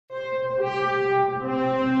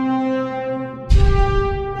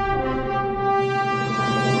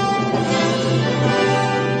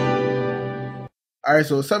Alright,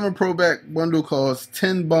 so a 7 Pro Pack bundle costs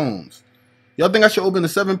 10 bones. Y'all think I should open the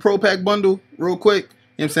 7 Pro Pack bundle real quick? You know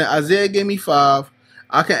what I'm saying? Isaiah gave me 5.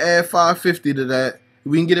 I can add 550 to that.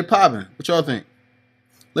 We can get it popping. What y'all think?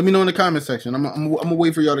 Let me know in the comment section. I'm gonna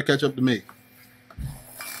wait for y'all to catch up to me.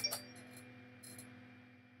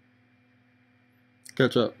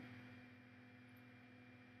 Catch up.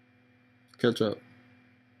 Catch up.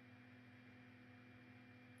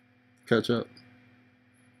 Catch up.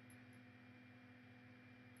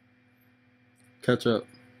 Catch up.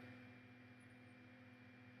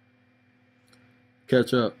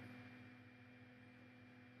 Catch up.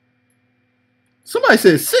 Somebody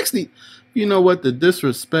said 60. You know what? The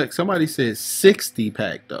disrespect. Somebody said 60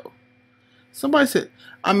 pack though. Somebody said,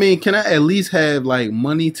 I mean, can I at least have like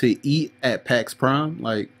money to eat at PAX Prime?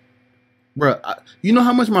 Like, bruh, you know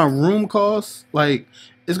how much my room costs? Like,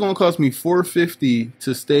 it's gonna cost me $450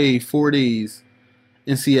 to stay 4 days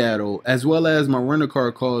in Seattle, as well as my rental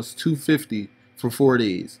car costs $250 for 4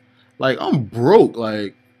 days. Like, I'm broke.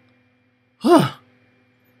 Like, huh?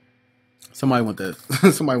 Somebody want that.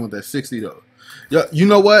 Somebody want that 60 though. Yeah, you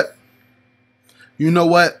know what? You know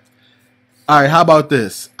what? All right, how about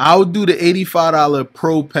this? I'll do the $85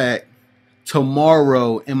 Pro Pack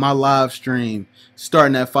tomorrow in my live stream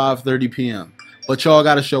starting at 5:30 p.m. But y'all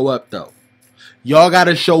got to show up, though. Y'all got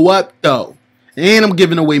to show up, though. And I'm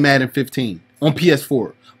giving away Madden 15 on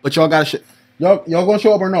PS4. But y'all got to y'all going to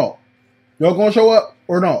show up or no? Y'all going to show up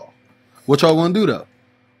or no? What y'all going to do, though?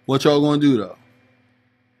 What y'all going to do, though?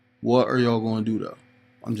 What are y'all going to do, though?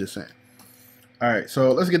 I'm just saying. All right,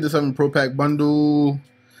 so let's get the 7 Pro Pack bundle.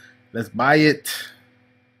 Let's buy it.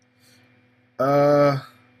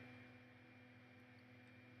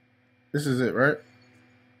 This is it, right?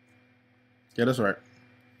 Yeah, that's right.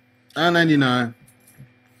 $9.99.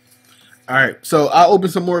 All right, so I'll open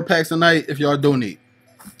some more packs tonight if y'all donate.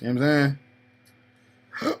 You know what I'm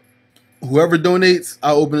saying? Whoever donates,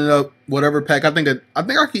 I'll open it up. Whatever pack. I think I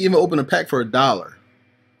can even open a pack for $1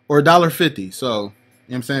 or $1.50. So, you know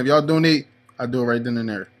what I'm saying? If y'all donate, I'll do it right then and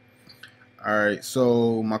there. Alright,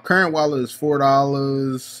 so my current wallet is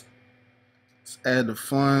 $4. Let's add the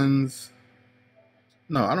funds.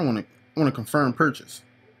 No, I don't want to. I want to confirm purchase.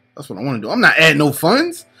 That's what I want to do. I'm not adding no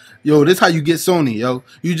funds. Yo, this how you get Sony, yo.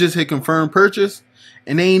 You just hit confirm purchase,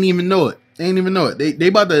 and they ain't even know it. They ain't even know it. They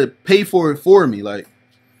about to pay for it for me. Like,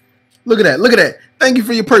 look at that. Look at that. Thank you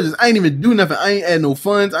for your purchase. I ain't even do nothing. I ain't add no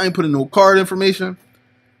funds. I ain't putting no card information.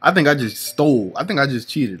 I think I just stole. I think I just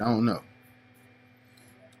cheated. I don't know.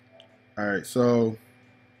 All right, so,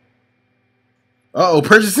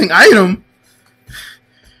 purchasing item.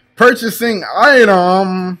 Purchasing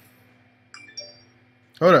item.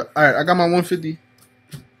 Hold up. All right, I got my 150.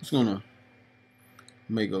 Just gonna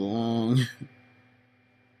make a long.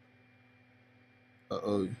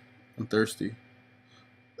 Uh-oh, I'm thirsty.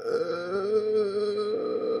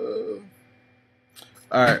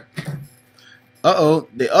 All right.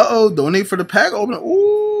 Donate for the pack opening.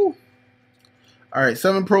 Ooh. All right,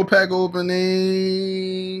 7 Pro Pack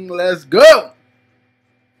opening. Let's go.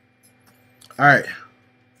 All right.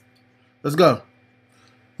 Let's go.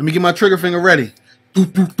 Let me get my trigger finger ready.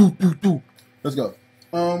 Let's go.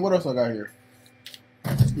 What else I got here?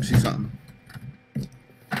 Let me see something.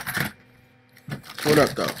 What up,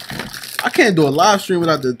 though? I can't do a live stream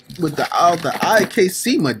without the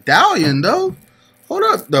IKC medallion, though. Hold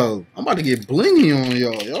up, though. I'm about to get blingy on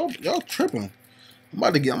y'all. Y'all tripping. I'm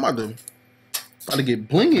about to get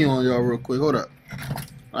blingy on y'all real quick. Hold up.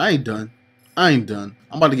 I ain't done. I'm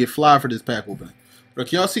about to get fly for this pack opening. Bro,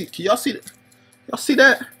 can y'all see that? Y'all see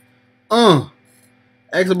that?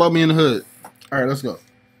 Ask about me in the hood. Alright, let's go.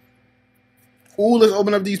 Ooh, let's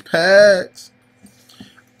open up these packs.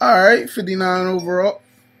 Alright, 59 overall.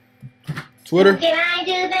 Twitter. What can I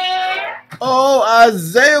do there? Oh,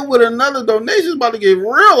 Isaiah with another donation. About to get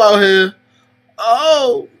real out here.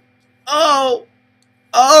 Oh. Hold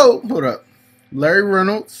up. Leroy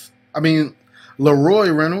Reynolds.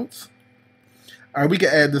 Alright, we can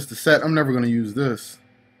add this to set. I'm never going to use this.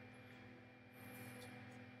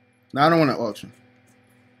 No, I don't want to auction.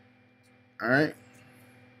 Alright.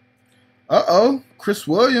 Chris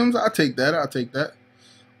Williams. I'll take that.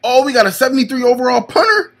 Oh, we got a 73 overall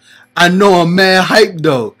punter. I know I'm mad hyped,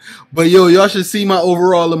 though. But, yo, y'all should see my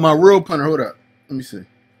overall and my real punter. Hold up. Let me see.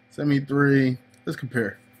 73. Let's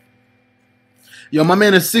compare. Yo, my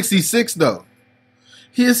man is 66, though.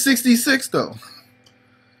 He is 66, though.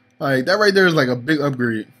 Like, that right there is like a big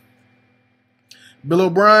upgrade. Bill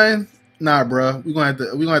O'Brien? Nah, bro. We're gonna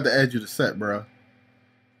have to add you to set, bro.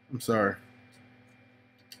 I'm sorry.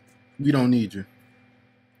 We don't need you.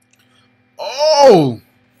 Oh!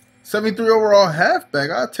 73 overall halfback.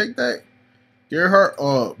 I'll take that. Gerhardt,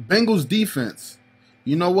 Bengals defense.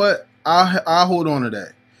 You know what? I'll hold on to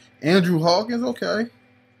that. Andrew Hawkins, okay.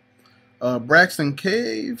 Braxton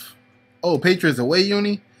Cave. Oh, Patriots away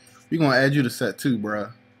uni. We're gonna add you to set too,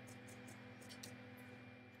 bruh.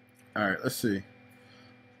 Alright, let's see.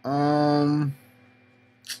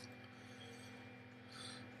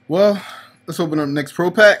 Well, let's open up the next pro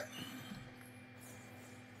pack.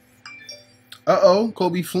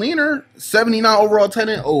 Kobe Fleener, 79 overall tight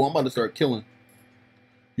end. Oh, I'm about to start killing.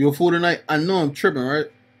 You a fool tonight? I know I'm tripping, right?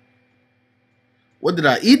 What did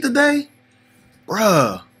I eat today?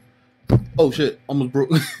 Bruh. Oh, shit. Almost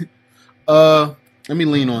broke. Let me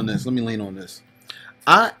lean on this.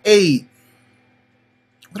 I ate...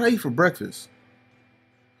 What did I eat for breakfast?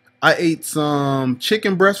 I ate some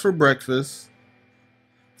chicken breast for breakfast.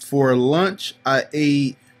 For lunch, I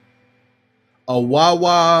ate a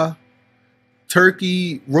Wawa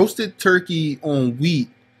turkey, roasted turkey on wheat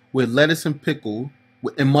with lettuce and pickle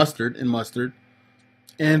and mustard.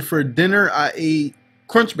 And for dinner, I ate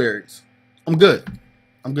crunch berries. I'm good.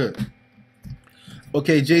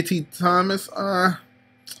 Okay, JT Thomas,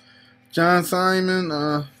 John Simon,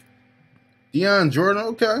 Deion Jordan,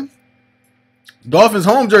 okay. Dolphins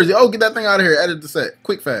home jersey. Oh, get that thing out of here. Edit the set.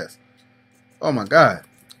 Quick, fast. Oh, my God.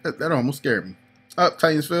 That almost scared me. Up,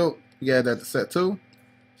 Titansfield. We got that to set, too.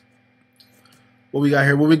 What we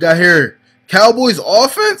got here? Cowboys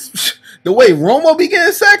offense? The way Romo be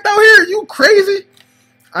getting sacked out here? You crazy?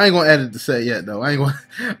 I ain't going to edit the set yet, though. I ain't going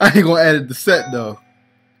to edit the set, though.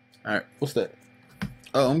 All right. What's that?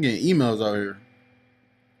 Oh, I'm getting emails out here.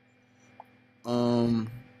 I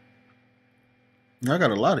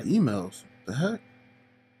got a lot of emails. The heck?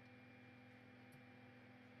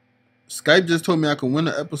 Skype just told me I can win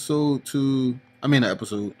an episode to... I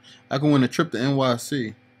can win a trip to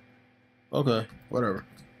NYC. Okay, whatever.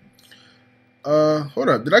 Hold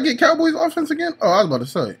up. Did I get Cowboys offense again? Oh, I was about to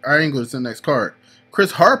say. I ain't going to the next card.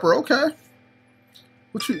 Chris Harper, okay.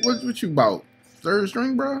 What you about? Third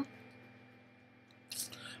string, bro? All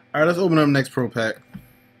right, let's open up the next pro pack.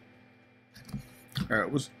 All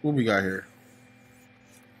right, what we got here?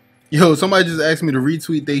 Yo, somebody just asked me to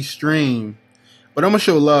retweet they stream. But I'm going to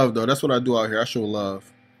show love, though. That's what I do out here. I show love.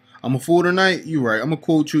 I'm a fool tonight? You right. I'm going to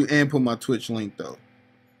quote you and put my Twitch link, though.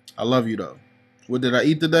 I love you, though. What did I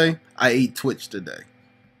eat today? I ate Twitch today.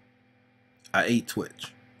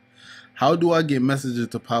 How do I get messages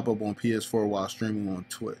to pop up on PS4 while streaming on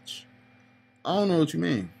Twitch? I don't know what you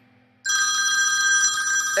mean.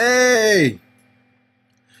 Hey!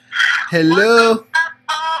 Hello?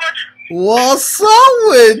 What's up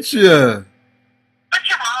with you?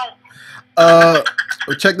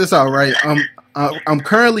 Check this out, right? I'm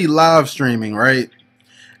currently live streaming, right?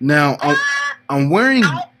 Now I'm wearing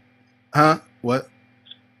what?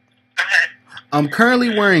 I'm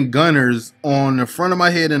currently wearing gunners on the front of my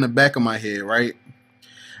head and the back of my head, right?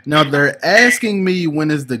 Now they're asking me when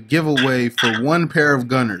is the giveaway for one pair of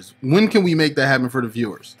gunners. When can we make that happen for the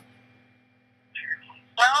viewers?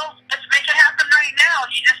 Well, let's make it happen right now.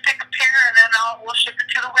 You just pick a pair and then we'll ship it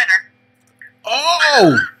to the winner.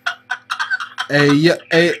 Oh!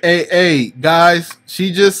 Hey, guys,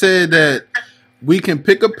 she just said that we can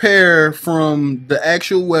pick a pair from the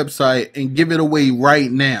actual website and give it away right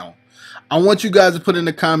now. I want you guys to put in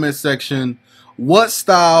the comment section what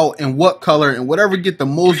style and what color and whatever get the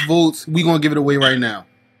most votes, we going to give it away right now.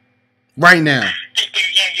 Right now. Yeah.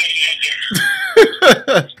 No, you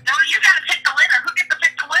got to pick the winner. Who gets to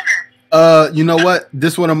pick the winner? You know what?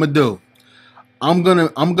 This is what I'm going to do. I'm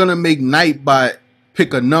going to make Nightbot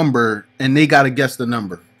pick a number and they got to guess the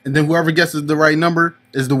number. And then whoever guesses the right number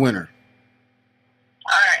is the winner.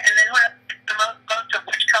 All right, and then whoever the most votes of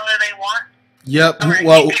which color they want. Yep. Right.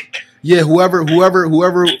 Well, yeah. Whoever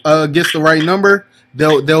gets the right number,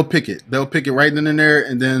 they'll pick it. They'll pick it right then and there,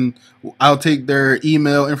 and then I'll take their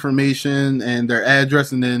email information and their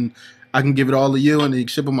address, and then I can give it all to you, and then you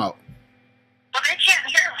ship them out. Well, they can't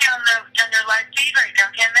hear me on their live feed right now,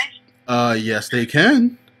 can they? Yes, they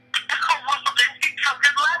can. So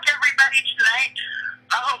good luck, everybody, tonight.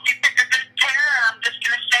 I hope you pick a good pair. I'm just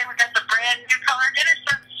going to say we got the brand new colored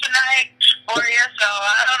intercepts tonight for you, so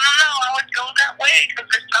I don't know. I would go that way because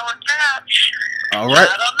they're selling fast. All right.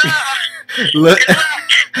 I don't know. Look,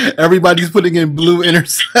 everybody's putting in blue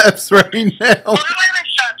intercepts right now. Blue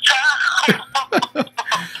intercepts, huh?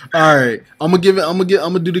 All right, I'm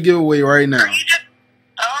gonna do the giveaway right now. All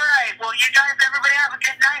right. Well, you guys, everybody, have a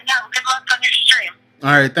good night. Have good luck on your stream.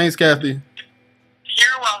 All right, thanks, Kathy. You're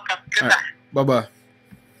welcome. Goodbye. Right, bye-bye.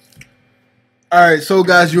 All right, so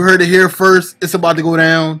guys, you heard it here first. It's about to go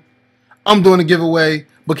down. I'm doing a giveaway,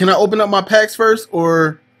 but can I open up my packs first,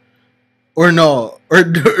 or Or no? Or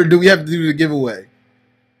do we have to do the giveaway?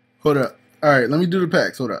 Hold up. All right, let me do the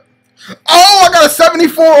packs. Hold up. Oh, I got a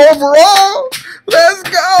 74 overall. Let's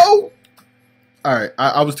go. All right,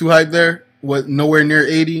 I was too hyped there. What? Nowhere near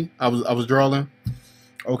 80. I was drawing.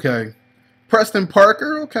 Okay. Preston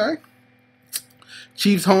Parker. Okay.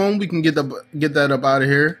 Chiefs home. We can get that up out of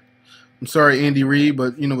here. I'm sorry, Andy Reid,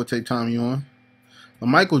 but you know what tape time you on.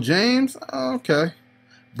 Michael James. Okay.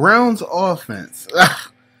 Browns offense.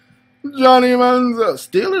 Johnny Manziel.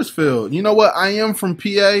 Steelers field. You know what? I am from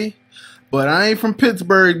PA, but I ain't from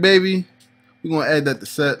Pittsburgh, baby. We're going to add that to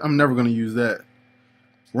set. I'm never going to use that.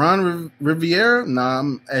 Ron Riviera? Nah,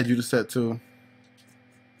 I'm going to add you to set too.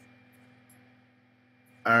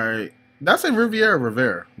 All right. Did I say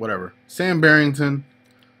Rivera? Whatever. Sam Barrington.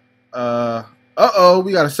 Uh-oh.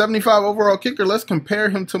 We got a 75 overall kicker. Let's compare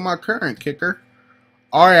him to my current kicker.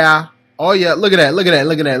 Oh, yeah. Oh, yeah. Look at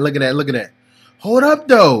that. Hold up,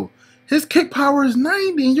 though. His kick power is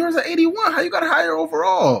 90 and yours are 81. How you got a higher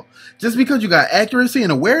overall? Just because you got accuracy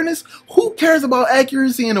and awareness? Who cares about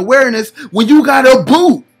accuracy and awareness when you got a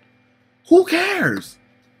boot? Who cares?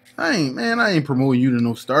 I ain't promoting you to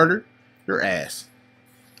no starter. You're ass.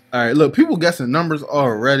 All right, look, people guessing numbers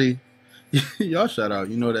already. Y'all shout out.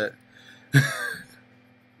 You know that.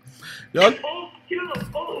 Y'all.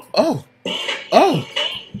 Oh.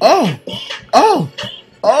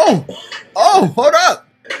 Hold up.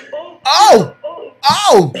 Oh.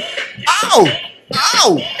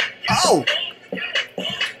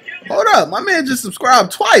 Hold up. My man just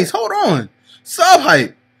subscribed twice. Hold on. Sub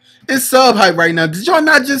hype. It's sub hype right now. Did y'all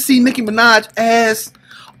not just see Nicki Minaj ass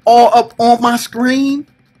all up on my screen?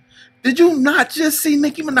 Did you not just see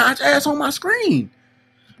Nicki Minaj ass on my screen?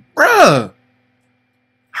 Bruh.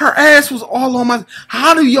 Her ass was all on my...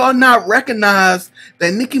 How do y'all not recognize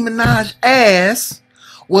that Nicki Minaj ass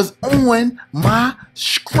was on my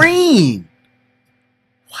screen?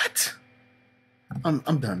 What? I'm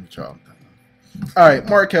done with y'all. All right,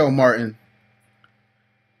 Markel Martin.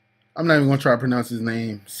 I'm not even going to try to pronounce his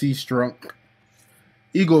name. C. Strunk.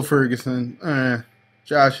 Ego Ferguson.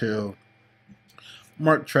 Josh Hill.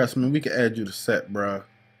 Mark Trestman. We can add you to set, bruh.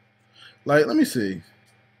 Like, let me see.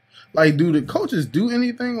 Like, do the coaches do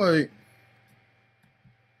anything? Like,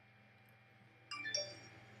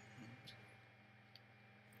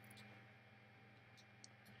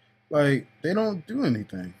 they don't do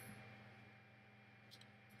anything.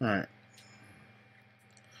 All right.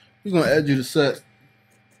 We're going to add you to set.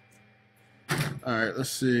 All right, let's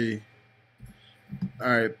see. All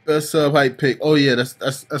right, best sub hype pick. Oh, yeah,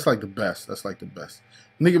 that's like the best. That's like the best.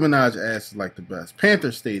 Nicki Minaj ass is like the best.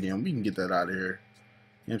 Panther Stadium. We can get that out of here.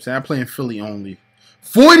 You know what I'm saying? I'm playing Philly only.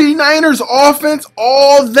 49ers offense.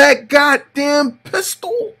 All that goddamn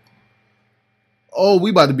pistol. Oh,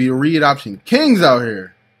 we about to be the readoption kings out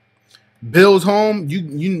here. Bills home.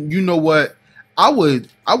 You know what? I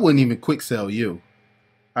wouldn't even quick sell you.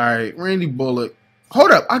 All right, Randy Bullock.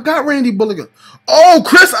 Hold up. I got Randy Bullock. Oh,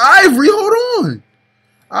 Chris Ivory. Hold on.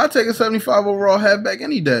 I'll take a 75 overall halfback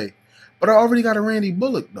any day. But I already got a Randy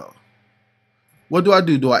Bullock, though. What do I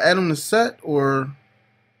do? Do I add him to set or...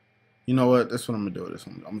 You know what? That's what I'm going to do.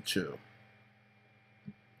 I'm going to chill.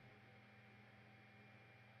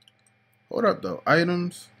 Hold up, though.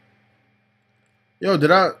 Items. Yo,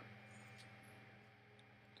 did I...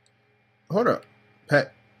 Hold up.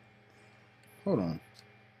 Pat. Hold on.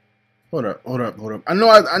 Hold up. I know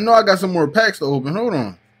I got some more packs to open. Hold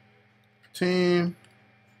on. Team.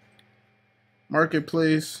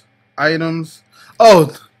 Marketplace. Items.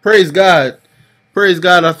 Oh, praise God. Praise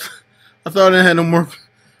God. I thought I had no more.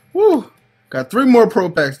 Woo. Got 3 more pro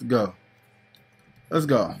packs to go. Let's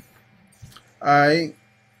go. All right.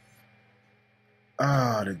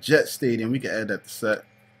 The Jet Stadium. We can add that to set.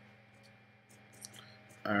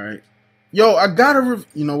 All right. Yo, I gotta.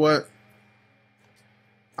 You know what?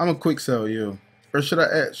 I'm gonna quick sell you, or should I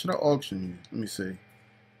auction you? Let me see.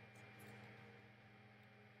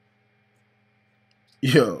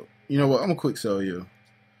 Yo, you know what? I'm gonna quick sell you.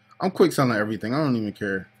 I'm quick selling everything. I don't even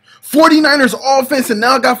care. 49ers offense, and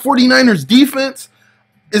now I got 49ers defense.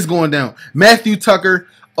 It's going down. Matthew Tucker.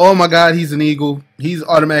 Oh my God, he's an Eagle. He's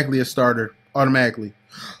automatically a starter. Automatically.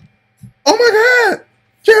 Oh my God,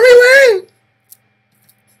 Jeremy Lane.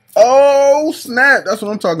 Oh snap! That's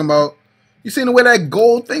what I'm talking about. You seen the way that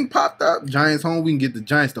gold thing popped up? Giants home. We can get the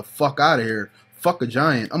Giants the fuck out of here. Fuck a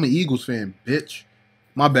Giant. I'm an Eagles fan, bitch.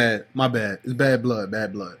 My bad. It's bad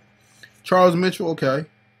blood. Charles Mitchell, okay.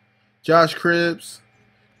 Josh Cribbs,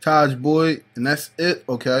 Taj Boyd, and that's it,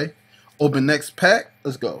 okay. Open next pack.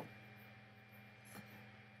 Let's go.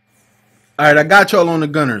 All right, I got y'all on the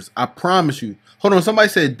Gunners. I promise you. Hold on, somebody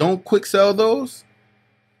said don't quick sell those.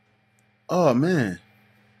 Oh man.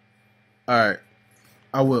 All right,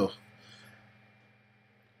 I will.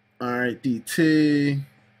 All right, DT.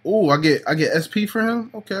 Oh, I get SP for him.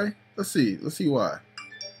 Okay, let's see why.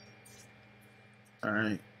 All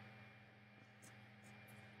right.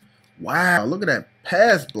 Wow, look at that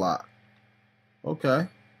pass block. Okay.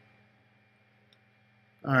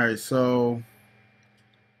 All right, so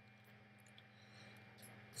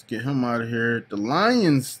let's get him out of here. The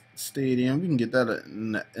Lions Stadium. We can get that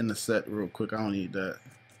in the set real quick. I don't need that.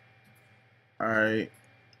 All right.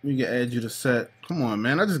 We can add you to set. Come on,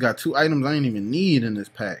 man. I just got 2 items I ain't even need in this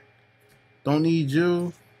pack. Don't need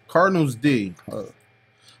you. Cardinals D.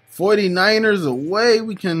 49ers away.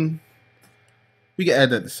 We can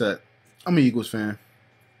add that to set. I'm an Eagles fan.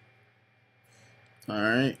 All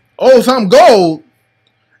right. Oh, something gold.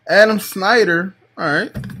 Adam Snyder. All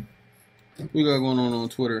right. We got going on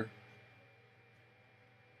Twitter.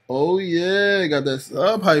 Oh yeah, got that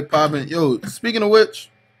sub hype popping. Yo, speaking of which,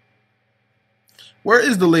 where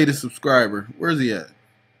is the latest subscriber? Where is he at?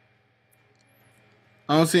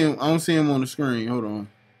 I don't see him. I don't see him on the screen. Hold on.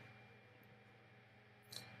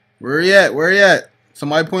 Where he at? Where he at?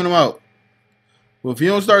 Somebody point him out. Well, if you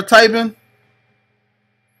don't start typing,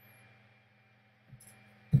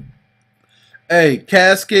 hey,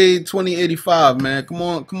 Cascade 2085, man, come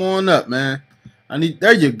on up, man.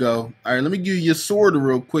 There you go. All right, let me give you your sword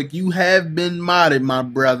real quick. You have been modded, my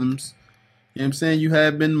brothers. You know what I'm saying? You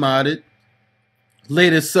have been modded.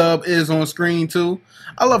 Latest sub is on screen too.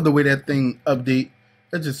 I love the way that thing update.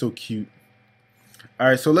 That's just so cute. All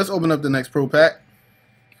right, so let's open up the next pro pack.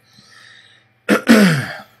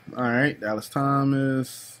 All right, Dallas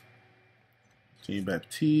Thomas, Jean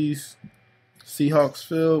Baptiste, Seahawks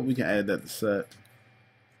field. We can add that to set.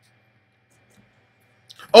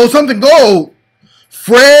 Oh, something gold.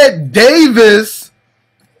 Fred Davis.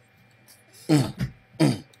 All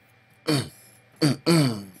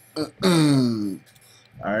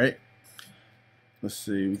right. Let's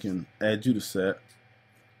see. We can add you to set.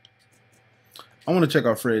 I want to check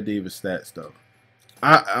out Fred Davis stats though.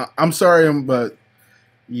 I'm sorry, but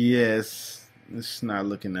yes, it's not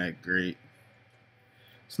looking that great.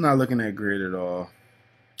 It's not looking that great at all.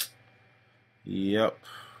 Yep.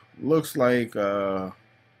 Looks like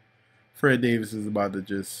Fred Davis is about to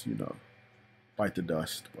just, bite the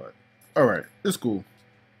dust. But all right, it's cool.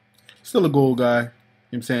 Still a gold guy. You know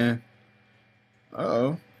what I'm saying?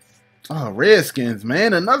 Uh-oh. Oh, Redskins,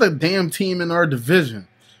 man. Another damn team in our division.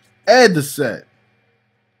 Add the set.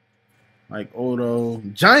 Like Odo.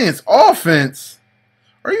 Giants offense?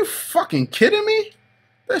 Are you fucking kidding me?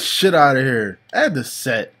 That shit out of here. Add the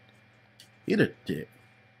set. Eat a dick.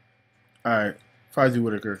 Alright. Fozzie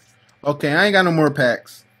Whitaker. Okay, I ain't got no more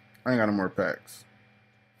packs.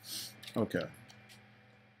 Okay.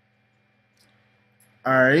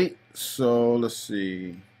 Alright. So, let's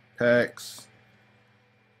see. Packs.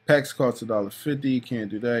 Packs cost $1.50. Can't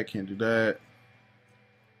do that.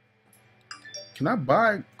 Can I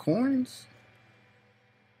buy coins?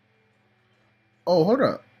 Oh, hold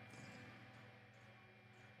up.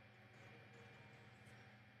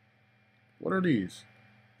 What are these?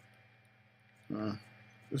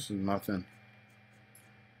 This is nothing.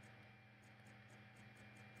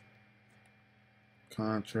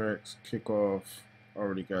 Contracts, kickoff.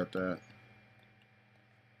 Already got that.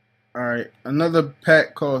 Alright, another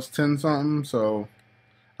pack costs 10 something, so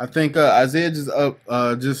I think Isaiah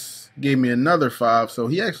just gave me another 5, so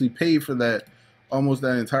he actually paid for that, almost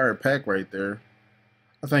that entire pack right there.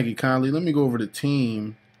 I thank you kindly. Let me go over the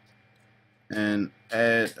team and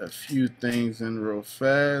add a few things in real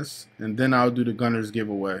fast, and then I'll do the Gunners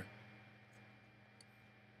giveaway.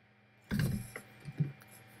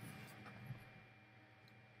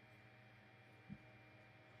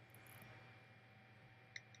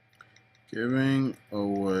 Giving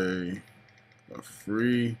away a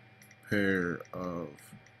free pair of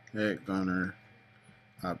Head Gunner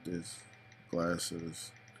optics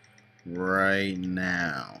glasses right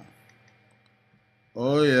now.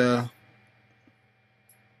 Oh yeah.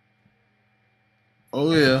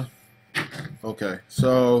 Oh yeah. Okay,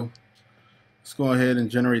 so let's go ahead and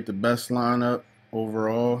generate the best lineup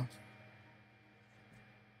overall.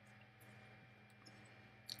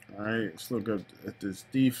 All right, let's look up at this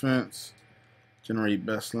defense. Generate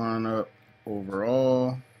best lineup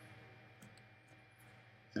overall.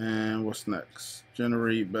 And what's next?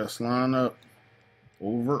 Generate best lineup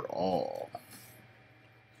overall.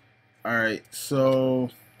 All right, so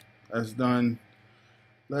that's done.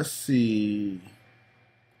 Let's see.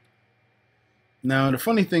 Now, the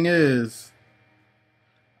funny thing is,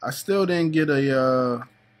 I still didn't get a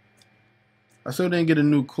I still didn't get a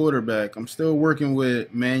new quarterback. I'm still working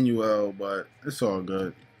with Manuel, but it's all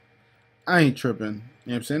good. I ain't tripping. You know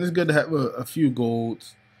what I'm saying? It's good to have a few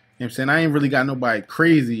golds. You know what I'm saying? I ain't really got nobody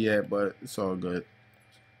crazy yet, but it's all good. You know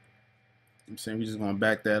what I'm saying? We just going to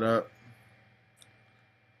back that up.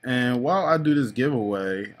 And while I do this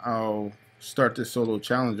giveaway, I'll start this solo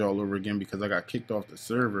challenge all over again because I got kicked off the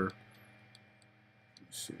server.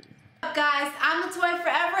 Let's see. What's up, guys? I'm the Toy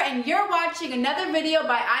Forever and you're watching another video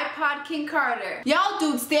by iPodKingCarter. Y'all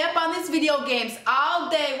dudes stay up on these video games all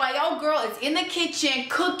day while y'all girl is in the kitchen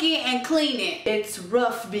cooking and cleaning. It's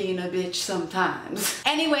rough being a bitch sometimes.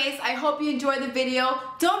 Anyways, I hope you enjoyed the video.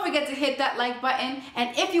 Don't forget to hit that like button,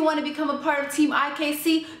 and if you want to become a part of Team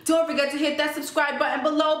IKC, don't forget to hit that subscribe button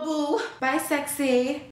below, boo. Bye, sexy.